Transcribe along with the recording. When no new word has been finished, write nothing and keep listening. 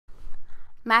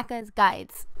Macca's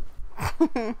Guides.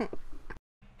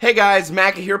 Hey guys,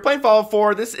 Macca here playing Fallout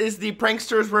 4. This is the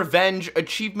Prankster's Revenge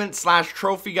achievement /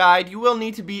 trophy guide. You will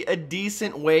need to be a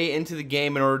decent way into the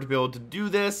game in order to be able to do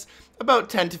this. About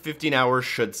 10 to 15 hours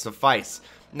should suffice.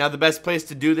 Now the best place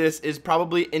to do this is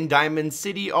probably in Diamond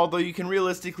City, although you can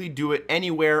realistically do it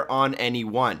anywhere on any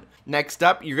one. Next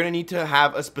up, you're going to need to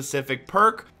have a specific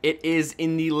perk. It is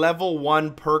in the level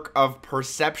 1 perk of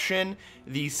Perception.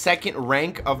 The second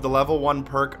rank of the level 1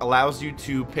 perk allows you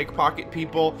to pickpocket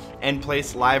people and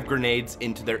place live grenades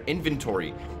into their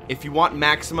inventory. If you want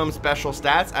maximum special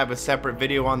stats, I have a separate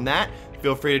video on that.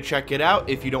 Feel free to check it out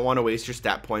if you don't want to waste your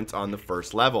stat points on the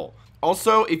first level.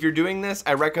 Also, if you're doing this,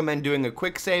 I recommend doing a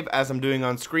quick save as I'm doing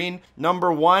on screen.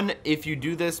 Number one, if you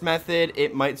do this method,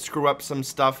 it might screw up some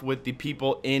stuff with the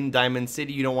people in Diamond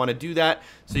City. You don't want to do that,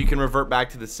 so you can revert back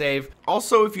to the save.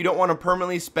 Also, if you don't want to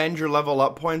permanently spend your level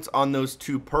up points on those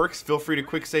 2 perks, feel free to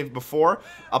quick save before,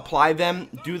 apply them,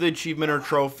 do the achievement or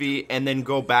trophy, and then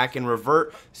go back and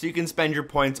revert so you can spend your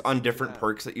points on different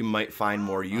perks that you might find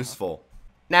more useful.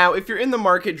 Now, if you're in the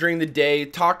market during the day,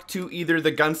 talk to either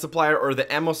the gun supplier or the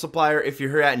ammo supplier. If you're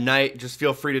here at night, just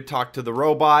feel free to talk to the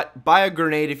robot. Buy a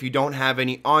grenade if you don't have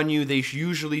any on you. They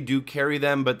usually do carry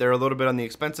them, but they're a little bit on the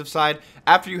expensive side.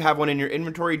 After you have one in your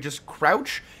inventory, just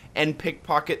crouch and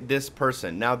pickpocket this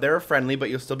person. Now, they're friendly, but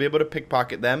you'll still be able to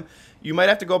pickpocket them. You might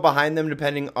have to go behind them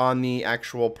depending on the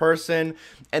actual person.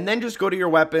 And then just go to your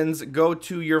weapons, go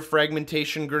to your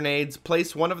fragmentation grenades,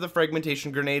 place one of the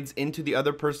fragmentation grenades into the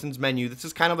other person's menu. This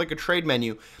is kind of like a trade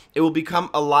menu. It will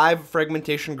become a live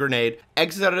fragmentation grenade.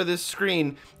 Exit out of this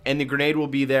screen, and the grenade will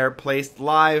be there placed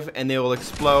live, and they will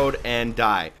explode and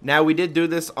die. Now, we did do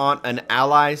this on an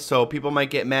ally, so people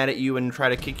might get mad at you and try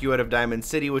to kick you out of Diamond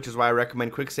City, which is why I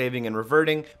recommend quick saving and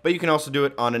reverting. But you can also do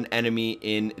it on an enemy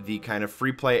in the kind of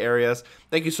free play areas.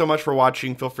 Thank you so much for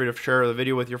watching. Feel free to share the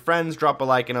video with your friends, drop a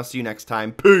like, and I'll see you next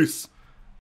time. Peace!